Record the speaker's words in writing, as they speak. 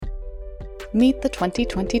Meet the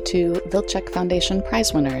 2022 Vilcek Foundation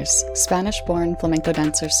Prize winners, Spanish-born flamenco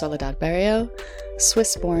dancer Soledad Berrio,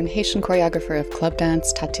 Swiss-born Haitian choreographer of club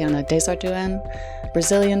dance Tatiana Desarduen,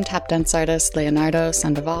 Brazilian tap dance artist Leonardo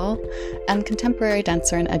Sandoval, and contemporary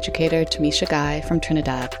dancer and educator Tamisha Guy from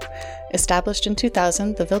Trinidad. Established in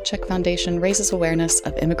 2000, the Vilcek Foundation raises awareness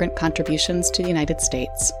of immigrant contributions to the United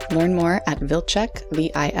States. Learn more at vilcek,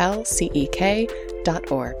 vilcek.org.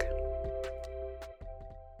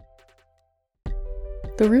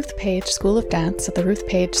 The Ruth Page School of Dance at the Ruth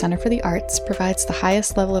Page Center for the Arts provides the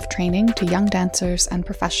highest level of training to young dancers and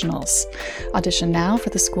professionals. Audition now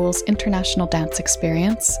for the school's International Dance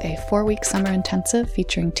Experience, a 4-week summer intensive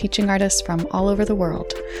featuring teaching artists from all over the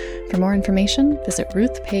world. For more information, visit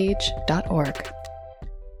ruthpage.org.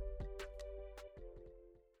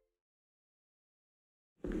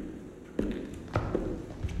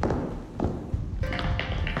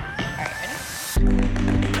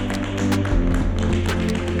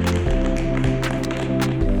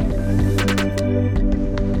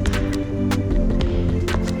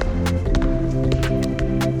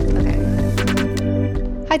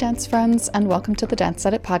 Hi, dance friends, and welcome to the Dance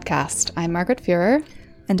Edit podcast. I'm Margaret Fuhrer.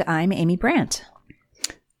 And I'm Amy Brandt.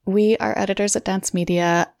 We are editors at Dance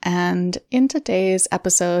Media, and in today's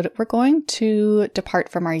episode, we're going to depart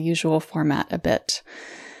from our usual format a bit.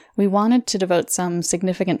 We wanted to devote some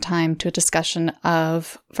significant time to a discussion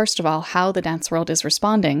of, first of all, how the dance world is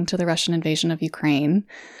responding to the Russian invasion of Ukraine,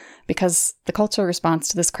 because the cultural response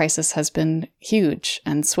to this crisis has been huge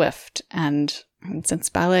and swift, and since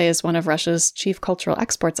ballet is one of Russia's chief cultural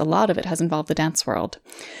exports, a lot of it has involved the dance world.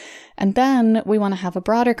 And then we want to have a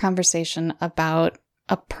broader conversation about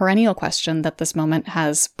a perennial question that this moment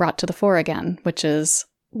has brought to the fore again, which is,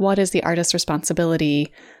 what is the artist's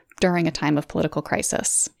responsibility during a time of political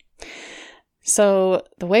crisis? So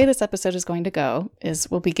the way this episode is going to go is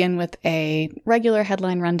we'll begin with a regular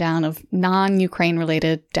headline rundown of non-Ukraine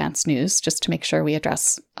related dance news, just to make sure we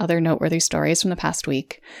address other noteworthy stories from the past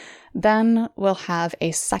week. Then we'll have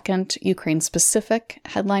a second Ukraine-specific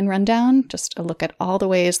headline rundown, just a look at all the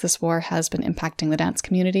ways this war has been impacting the dance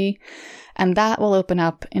community. And that will open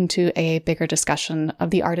up into a bigger discussion of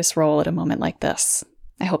the artist's role at a moment like this.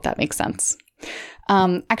 I hope that makes sense.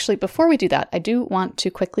 Actually, before we do that, I do want to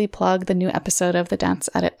quickly plug the new episode of the Dance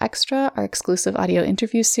Edit Extra, our exclusive audio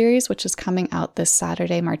interview series, which is coming out this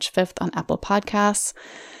Saturday, March 5th on Apple Podcasts.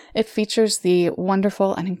 It features the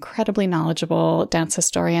wonderful and incredibly knowledgeable dance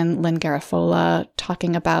historian Lynn Garafola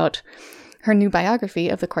talking about her new biography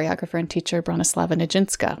of the choreographer and teacher Bronislava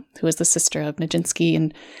Nijinská, who is the sister of Nijinsky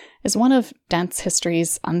and is one of dance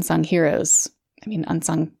history's unsung heroes. I mean,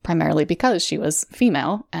 unsung primarily because she was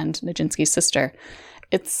female and Nijinsky's sister.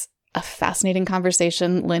 It's a fascinating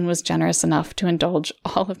conversation. Lynn was generous enough to indulge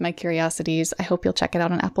all of my curiosities. I hope you'll check it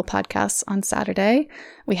out on Apple Podcasts on Saturday.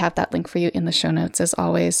 We have that link for you in the show notes, as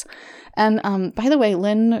always. And by the way,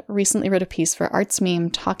 Lynn recently wrote a piece for Arts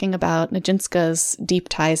Meme talking about Nijinská's deep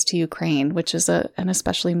ties to Ukraine, which is an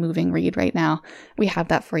especially moving read right now. We have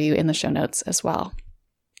that for you in the show notes as well.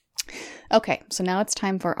 Okay, so now it's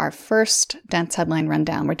time for our first dance headline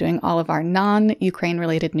rundown. We're doing all of our non-Ukraine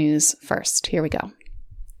related news first. Here we go.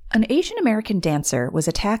 An Asian American dancer was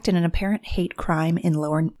attacked in an apparent hate crime in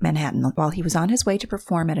Lower Manhattan while he was on his way to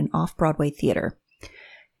perform at an off-Broadway theater.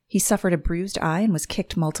 He suffered a bruised eye and was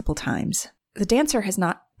kicked multiple times. The dancer has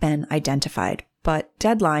not been identified, but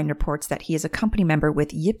Deadline reports that he is a company member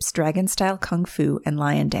with Yip's Dragon-style Kung Fu and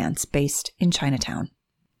Lion Dance based in Chinatown.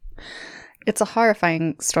 It's a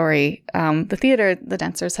horrifying story. The theater the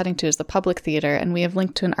dancer is heading to is the Public Theater, and we have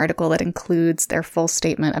linked to an article that includes their full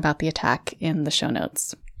statement about the attack in the show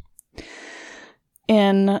notes.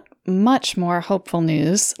 In much more hopeful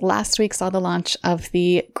news, last week saw the launch of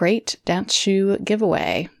the Great Dance Shoe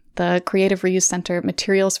Giveaway. The Creative Reuse Center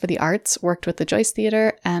Materials for the Arts worked with the Joyce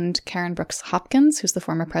Theater and Karen Brooks Hopkins, who's the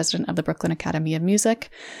former president of the Brooklyn Academy of Music,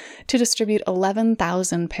 to distribute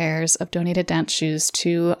 11,000 pairs of donated dance shoes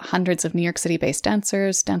to hundreds of New York City-based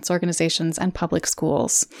dancers, dance organizations, and public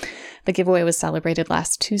schools. The giveaway was celebrated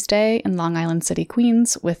last Tuesday in Long Island City,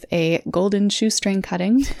 Queens, with a golden shoestring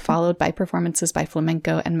cutting, followed by performances by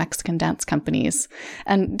flamenco and Mexican dance companies.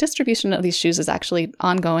 And distribution of these shoes is actually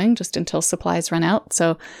ongoing just until supplies run out.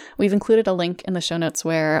 So we've included a link in the show notes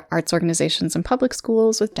where arts organizations and public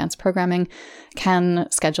schools with dance programming can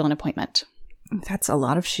schedule an appointment. That's a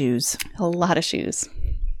lot of shoes. A lot of shoes.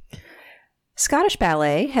 Scottish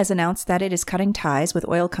Ballet has announced that it is cutting ties with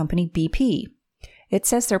oil company BP. It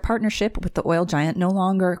says their partnership with the oil giant no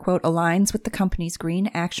longer, quote, aligns with the company's Green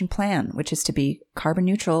Action Plan, which is to be carbon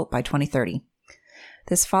neutral by 2030.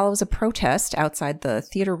 This follows a protest outside the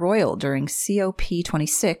Theatre Royal during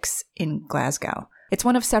COP26 in Glasgow. It's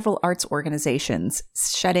one of several arts organizations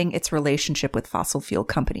shedding its relationship with fossil fuel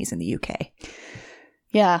companies in the UK.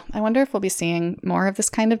 Yeah, I wonder if we'll be seeing more of this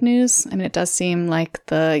kind of news. I mean, it does seem like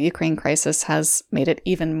the Ukraine crisis has made it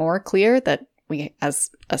even more clear that we, as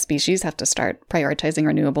a species, have to start prioritizing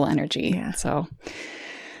renewable energy. Yeah. So,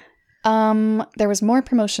 there was more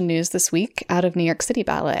promotion news this week out of New York City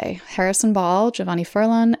Ballet. Harrison Ball, Giovanni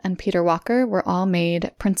Furlan, and Peter Walker were all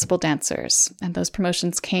made principal dancers. And those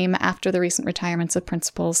promotions came after the recent retirements of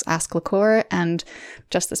principals Ask Lacour and,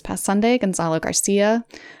 just this past Sunday, Gonzalo Garcia.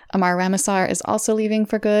 Amar Ramasar is also leaving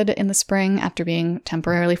for good in the spring after being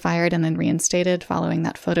temporarily fired and then reinstated following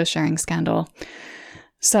that photo sharing scandal.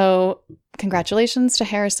 So congratulations to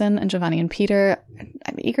Harrison and Giovanni and Peter.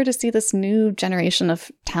 I'm eager to see this new generation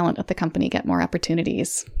of talent at the company get more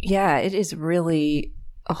opportunities. Yeah, it is really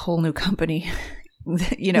a whole new company.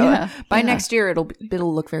 By next year,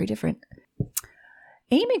 it'll look very different.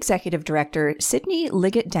 AIM Executive Director Sydney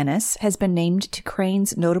Liggett-Dennis has been named to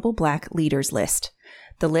Crane's Notable Black Leaders list.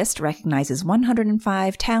 The list recognizes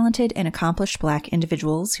 105 talented and accomplished Black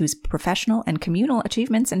individuals whose professional and communal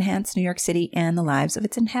achievements enhance New York City and the lives of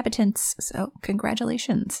its inhabitants. So,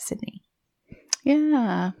 congratulations, Sydney.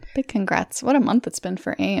 Yeah, big congrats. What a month it's been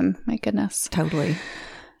for AIM. My goodness. Totally.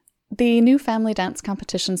 The new family dance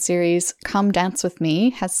competition series, Come Dance With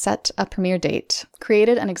Me, has set a premiere date.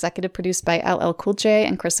 Created and executive produced by LL Cool J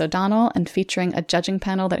and Chris O'Donnell, and featuring a judging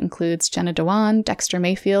panel that includes Jenna Dewan, Dexter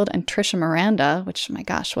Mayfield, and Trisha Miranda, which, my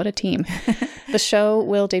gosh, what a team. The show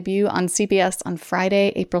will debut on CBS on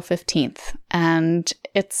Friday, April 15th. And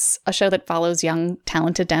it's a show that follows young,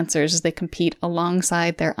 talented dancers as they compete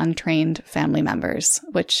alongside their untrained family members,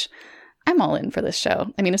 which I'm all in for this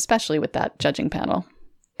show. I mean, especially with that judging panel.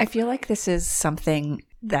 I feel like this is something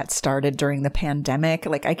that started during the pandemic.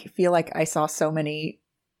 Like, I feel like I saw so many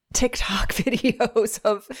TikTok videos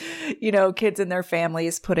of, kids and their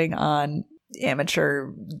families putting on amateur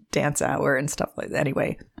dance hour and stuff like that.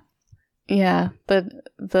 Anyway. Yeah.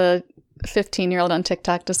 The 15-year-old on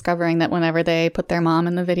TikTok discovering that whenever they put their mom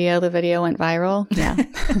in the video went viral. Yeah.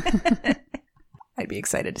 I'd be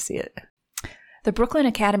excited to see it. The Brooklyn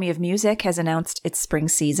Academy of Music has announced its spring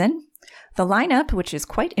season. The lineup, which is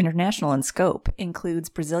quite international in scope, includes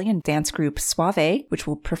Brazilian dance group Suave, which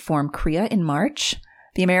will perform Kriya in March,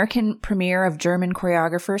 the American premiere of German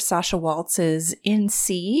choreographer Sasha Waltz's In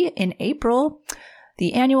C in April,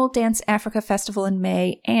 the annual Dance Africa Festival in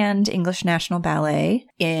May, and English National Ballet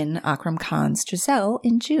in Akram Khan's Giselle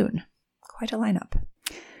in June. Quite a lineup.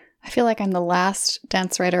 I feel like I'm the last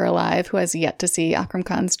dance writer alive who has yet to see Akram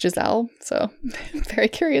Khan's Giselle, so I'm very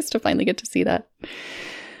curious to finally get to see that.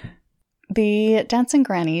 The Dancing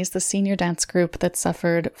Grannies, the senior dance group that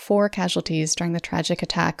suffered 4 casualties during the tragic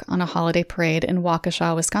attack on a holiday parade in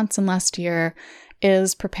Waukesha, Wisconsin last year,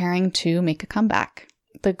 is preparing to make a comeback.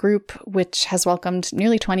 The group, which has welcomed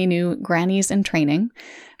nearly 20 new grannies in training,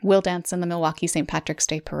 will dance in the Milwaukee St. Patrick's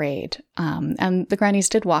Day Parade. And the grannies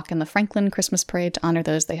did walk in the Franklin Christmas Parade to honor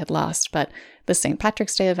those they had lost, but the St.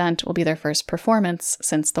 Patrick's Day event will be their first performance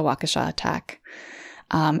since the Waukesha attack.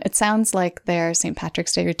 It sounds like their St.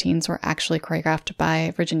 Patrick's Day routines were actually choreographed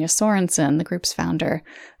by Virginia Sorensen, the group's founder,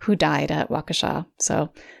 who died at Waukesha.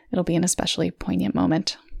 So it'll be an especially poignant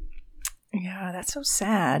moment. Yeah, that's so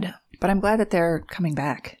sad. But I'm glad that they're coming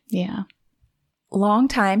back. Yeah.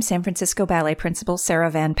 Longtime San Francisco Ballet principal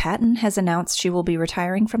Sarah Van Patten has announced she will be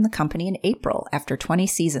retiring from the company in April after 20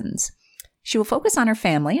 seasons. She will focus on her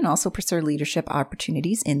family and also pursue leadership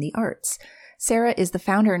opportunities in the arts. Sarah is the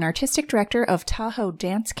founder and artistic director of Tahoe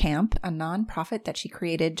Dance Camp, a nonprofit that she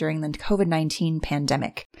created during the COVID-19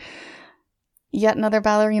 pandemic. Yet another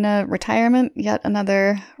ballerina retirement, yet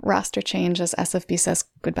another roster change as SFB says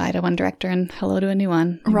goodbye to one director and hello to a new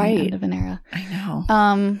one. Right. End of an era. I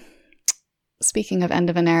know. Speaking of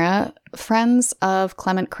end of an era, friends of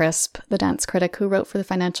Clement Crisp, the dance critic who wrote for the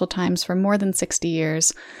Financial Times for more than 60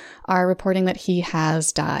 years, are reporting that he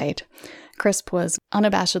has died. Crisp was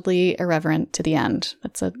unabashedly irreverent to the end.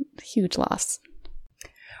 That's a huge loss.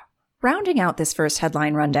 Rounding out this first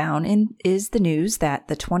headline rundown is the news that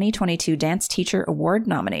the 2022 Dance Teacher Award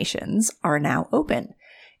nominations are now open.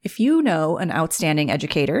 If you know an outstanding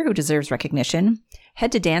educator who deserves recognition,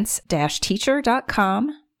 head to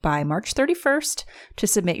dance-teacher.com by March 31st to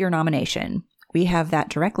submit your nomination. We have that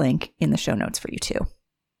direct link in the show notes for you too.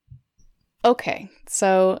 Okay,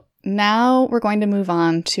 so now we're going to move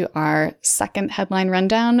on to our second headline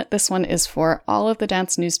rundown. This one is for all of the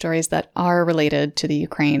dance news stories that are related to the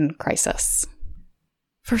Ukraine crisis.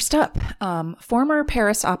 First up, former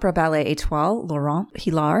Paris Opera Ballet Étoile, Laurent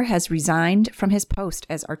Hilar, has resigned from his post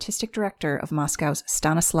as artistic director of Moscow's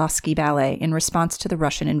Stanislavski Ballet in response to the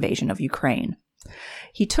Russian invasion of Ukraine.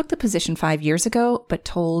 He took the position 5 years ago, but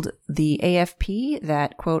told the AFP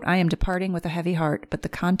that, quote, "I am departing with a heavy heart, but the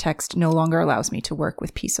context no longer allows me to work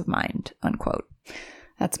with peace of mind," unquote.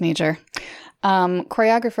 That's major.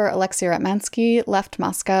 Choreographer Alexei Ratmansky left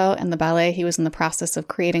Moscow and the ballet he was in the process of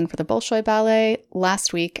creating for the Bolshoi Ballet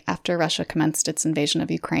last week after Russia commenced its invasion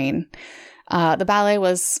of Ukraine. The ballet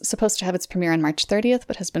was supposed to have its premiere on March 30th,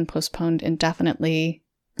 but has been postponed indefinitely.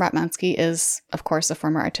 Ratmansky is, of course, a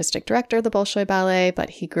former artistic director of the Bolshoi Ballet,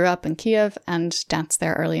 but he grew up in Kiev and danced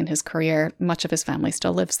there early in his career. Much of his family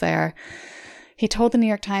still lives there. He told the New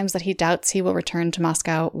York Times that he doubts he will return to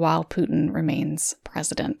Moscow while Putin remains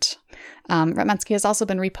president. Ratmansky has also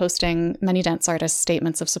been reposting many dance artists'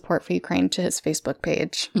 statements of support for Ukraine to his Facebook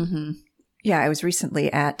page. Mm-hmm. Yeah, I was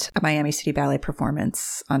recently at a Miami City Ballet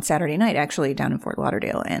performance on Saturday night, actually, down in Fort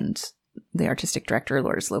Lauderdale, and the artistic director,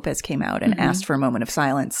 Lourdes Lopez, came out and asked for a moment of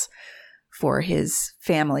silence for his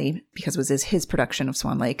family because it was his production of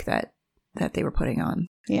Swan Lake that they were putting on.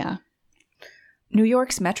 Yeah. New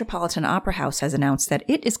York's Metropolitan Opera House has announced that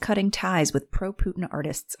it is cutting ties with pro-Putin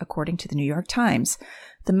artists, according to the New York Times.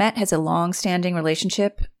 The Met has a long-standing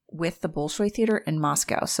relationship with the Bolshoi Theater in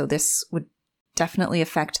Moscow, so this would definitely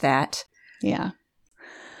affect that. Yeah.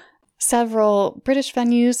 Several British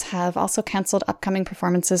venues have also canceled upcoming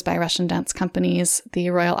performances by Russian dance companies. The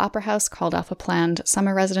Royal Opera House called off a planned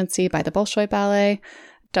summer residency by the Bolshoi Ballet.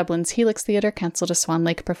 Dublin's Helix Theatre canceled a Swan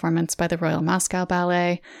Lake performance by the Royal Moscow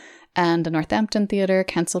Ballet. And the Northampton Theatre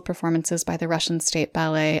canceled performances by the Russian State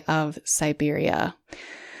Ballet of Siberia.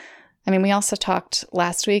 I mean, we also talked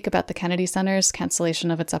last week about the Kennedy Center's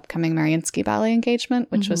cancellation of its upcoming Mariinsky Ballet engagement,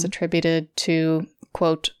 which was attributed to,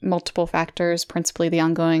 quote, multiple factors, principally the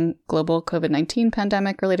ongoing global COVID-19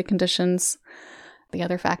 pandemic-related conditions. The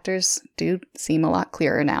other factors do seem a lot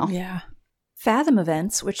clearer now. Yeah. Fathom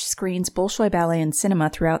Events, which screens Bolshoi Ballet in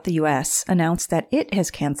cinema throughout the U.S., announced that it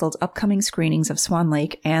has canceled upcoming screenings of Swan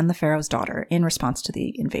Lake and The Pharaoh's Daughter in response to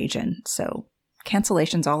the invasion. So,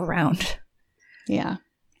 cancellations all around. Yeah.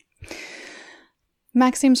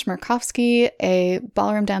 Maxim Shmerkovsky, a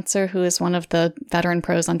ballroom dancer who is one of the veteran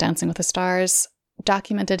pros on Dancing with the Stars,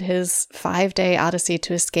 documented his 5-day odyssey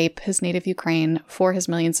to escape his native Ukraine for his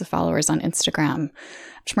millions of followers on Instagram.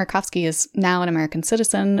 Shmerkovsky is now an American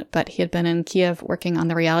citizen, but he had been in Kiev working on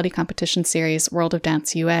the reality competition series World of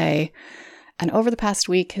Dance UA. And over the past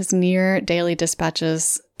week, his near-daily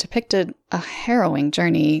dispatches depicted a harrowing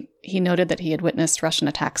journey. He noted that he had witnessed Russian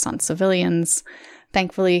attacks on civilians.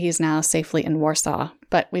 Thankfully, he's now safely in Warsaw,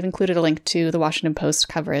 but we've included a link to the Washington Post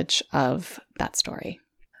coverage of that story.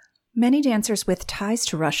 Many dancers with ties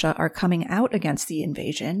to Russia are coming out against the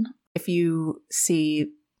invasion. If you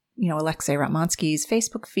see, Alexei Ratmansky's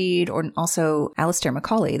Facebook feed, or also Alistair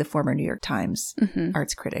Macaulay, the former New York Times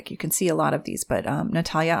arts critic, you can see a lot of these. But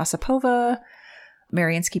Natalia Osipova,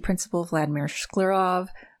 Mariinsky principal Vladimir Shklerov,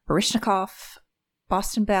 Baryshnikov,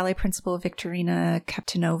 Boston Ballet principal Viktorina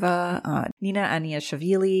Kaptinova, Nina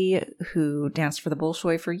Aniashvili, who danced for the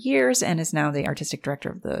Bolshoi for years and is now the artistic director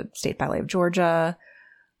of the State Ballet of Georgia.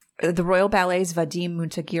 The Royal Ballet's Vadim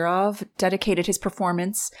Muntagirov dedicated his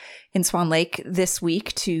performance in Swan Lake this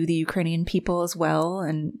week to the Ukrainian people as well,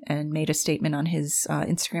 and made a statement on his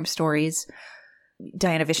Instagram stories.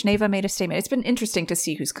 Diana Vishneva made a statement. It's been interesting to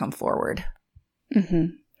see who's come forward.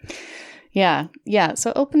 Yeah.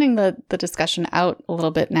 So opening the discussion out a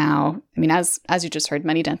little bit now, I mean, as you just heard,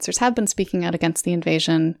 many dancers have been speaking out against the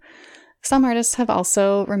invasion. Some artists have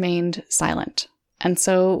also remained silent. And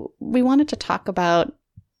so we wanted to talk about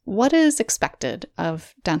what is expected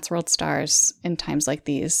of dance world stars in times like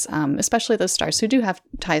these, especially those stars who do have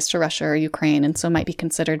ties to Russia or Ukraine and so might be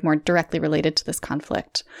considered more directly related to this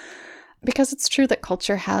conflict. Because it's true that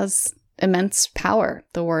culture has immense power.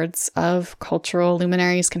 The words of cultural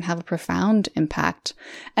luminaries can have a profound impact.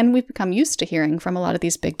 And we've become used to hearing from a lot of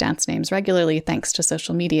these big dance names regularly thanks to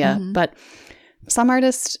social media. But some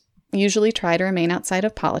artists usually try to remain outside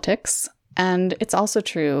of politics. And it's also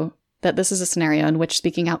true that this is a scenario in which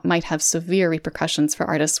speaking out might have severe repercussions for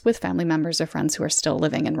artists with family members or friends who are still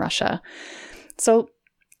living in Russia. So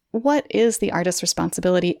what is the artist's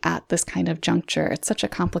responsibility at this kind of juncture? It's such a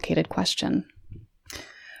complicated question.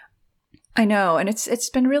 I know. And it's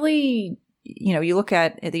been really, you look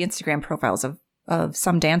at the Instagram profiles of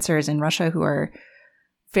some dancers in Russia who are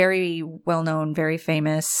very well-known, very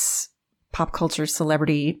famous pop culture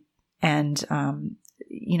celebrity. And,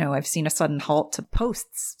 I've seen a sudden halt to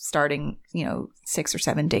posts starting, 6 or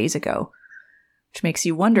 7 days ago. which makes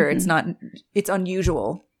you wonder. It's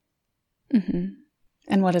unusual. Mm-hmm.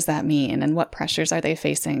 And what does that mean? And what pressures are they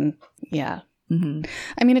facing? Yeah. Mm-hmm.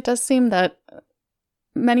 I mean, it does seem that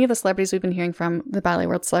many of the celebrities we've been hearing from, the ballet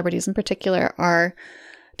world celebrities in particular, are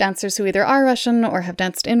dancers who either are Russian or have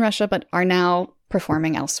danced in Russia, but are now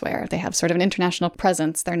performing elsewhere. They have sort of an international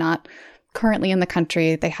presence. They're not currently in the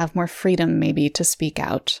country. They have more freedom maybe to speak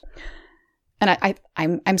out. And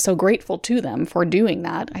I'm so grateful to them for doing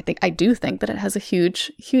that. I do think that it has a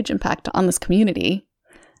huge, huge impact on this community.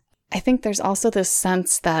 I think there's also this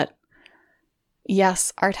sense that,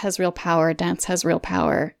 yes, art has real power, dance has real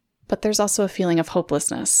power, but there's also a feeling of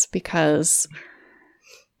hopelessness because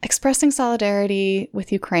expressing solidarity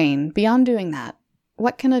with Ukraine, beyond doing that,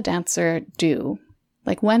 what can a dancer do?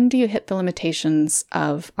 Like, when do you hit the limitations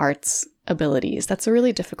of art's abilities? That's a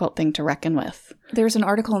really difficult thing to reckon with. There's an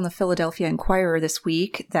article in the Philadelphia Inquirer this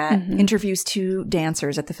week that interviews two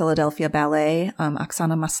dancers at the Philadelphia Ballet,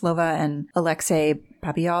 Oksana Maslova and Alexei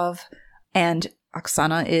Babayov. And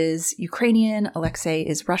Oksana is Ukrainian, Alexei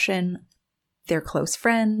is Russian. They're close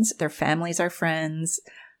friends, their families are friends.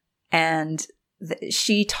 And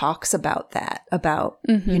she talks about that, about,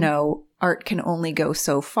 you know, art can only go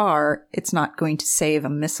so far. It's not going to save a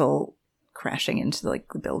missile crashing into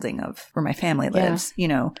the building of where my family lives, you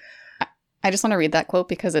know. I just want to read that quote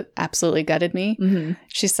because it absolutely gutted me. Mm-hmm.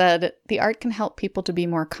 She said, "The art can help people to be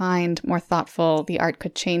more kind, more thoughtful. The art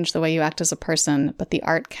could change the way you act as a person, but the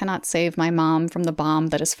art cannot save my mom from the bomb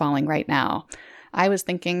that is falling right now. I was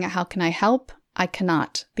thinking, how can I help? I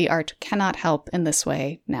cannot. The art cannot help in this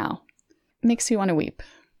way now." It makes you want to weep.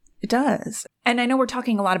 It does. And I know we're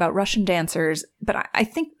talking a lot about Russian dancers, but I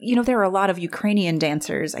think, you know, there are a lot of Ukrainian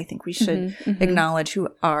dancers, I think we should acknowledge, who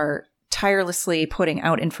are tirelessly putting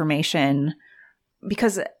out information,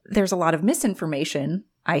 because there's a lot of misinformation,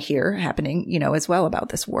 I hear, happening, you know, as well about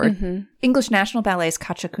this war. English National Ballet's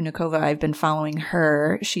Katya Kunikova, I've been following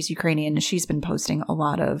her. She's Ukrainian, and she's been posting a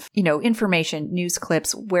lot of, you know, information, news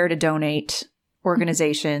clips, where to donate,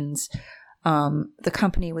 organizations. The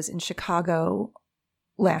company was in Chicago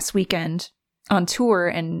last weekend on tour,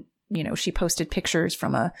 and, you know, she posted pictures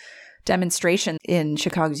from a demonstration in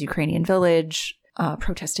Chicago's Ukrainian village,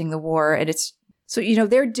 protesting the war. And it's so, you know,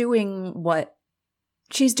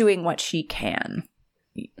 she's doing what she can,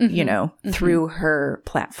 you know, through her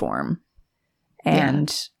platform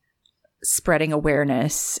and spreading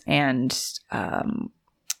awareness and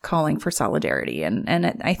calling for solidarity.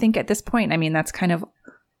 And I think at this point, I mean, that's kind of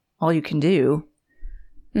all you can do.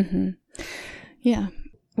 Yeah.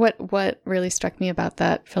 What really struck me about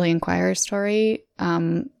that Philly Inquirer story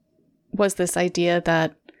was this idea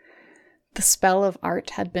that the spell of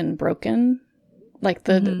art had been broken. Like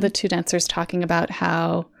the two dancers talking about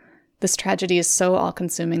how this tragedy is so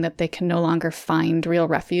all-consuming that they can no longer find real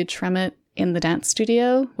refuge from it in the dance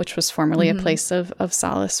studio, which was formerly a place of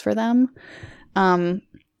solace for them.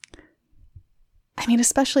 I mean,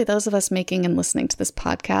 especially those of us making and listening to this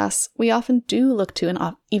podcast, we often do look to and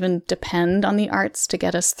even depend on the arts to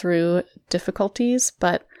get us through difficulties,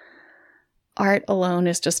 but art alone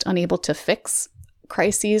is just unable to fix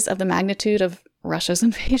crises of the magnitude of Russia's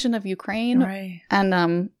invasion of Ukraine. Right. And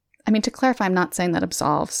I mean, to clarify, I'm not saying that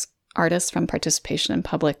absolves artists from participation in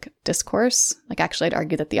public discourse. Like, actually, I'd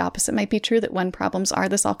argue that the opposite might be true, that when problems are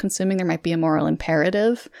this all-consuming, there might be a moral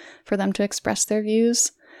imperative for them to express their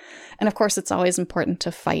views. And of course, it's always important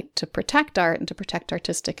to fight to protect art and to protect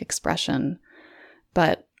artistic expression.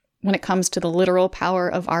 But when it comes to the literal power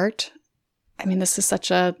of art, I mean, this is such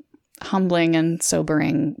a humbling and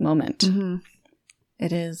sobering moment.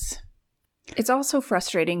 It is. It's also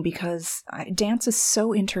frustrating because dance is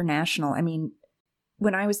so international. I mean,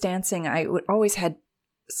 when I was dancing, I always had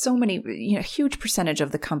so many, you know, a huge percentage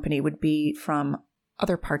of the company would be from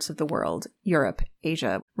other parts of the world, Europe,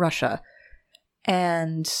 Asia, Russia.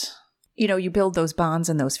 And, you know, you build those bonds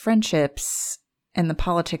and those friendships, and the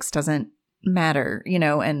politics doesn't matter, you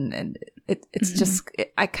know, and it's just,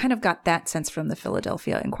 I kind of got that sense from the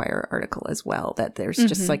Philadelphia Inquirer article as well, that there's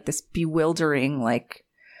just like this bewildering, like,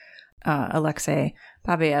 Alexei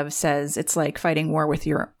Babayev says, it's like fighting war with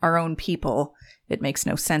our own people. It makes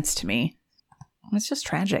no sense to me. It's just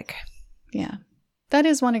tragic. Yeah. That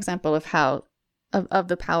is one example of how, of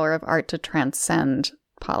the power of art to transcend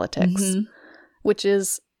politics, which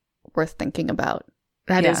is worth thinking about.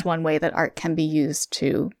 That is one way that art can be used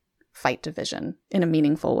to fight division in a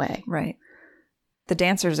meaningful way. Right. The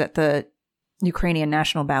dancers at the Ukrainian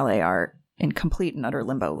National Ballet are in complete and utter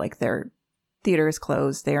limbo. Like, their theater is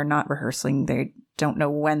closed. They are not rehearsing. They don't know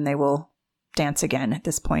when they will dance again at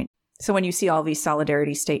this point. So when you see all these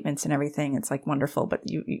solidarity statements and everything, it's like wonderful. But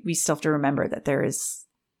we still have to remember that there is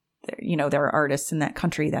there are artists in that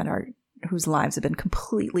country whose lives have been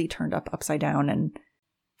completely turned upside down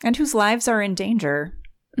and whose lives are in danger.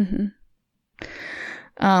 Mm-hmm.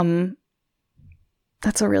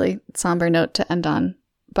 That's a really somber note to end on,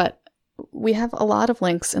 but we have a lot of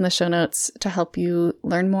links in the show notes to help you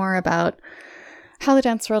learn more about how the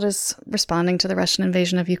dance world is responding to the Russian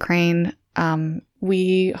invasion of Ukraine.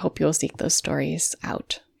 We hope you'll seek those stories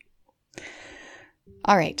out.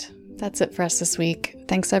 All right, that's it for us this week.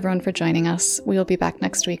 Thanks everyone for joining us. We will be back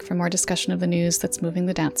next week for more discussion of the news that's moving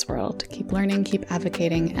the dance world. Keep learning, keep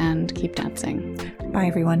advocating, and keep dancing. Bye,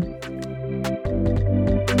 everyone.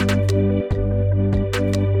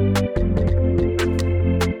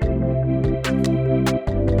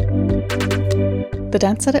 The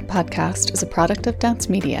Dance Edit podcast is a product of Dance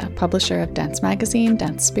Media, publisher of Dance Magazine,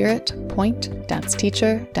 Dance Spirit, Point, Dance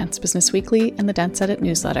Teacher, Dance Business Weekly, and the Dance Edit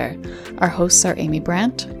newsletter. Our hosts are Amy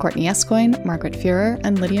Brandt, Courtney Escoyne, Margaret Fuhrer,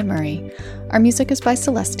 and Lydia Murray. Our music is by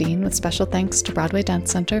Celestine, with special thanks to Broadway Dance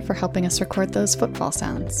Center for helping us record those footfall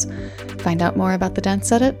sounds. Find out more about the Dance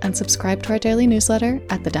Edit and subscribe to our daily newsletter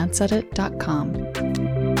at thedanceedit.com.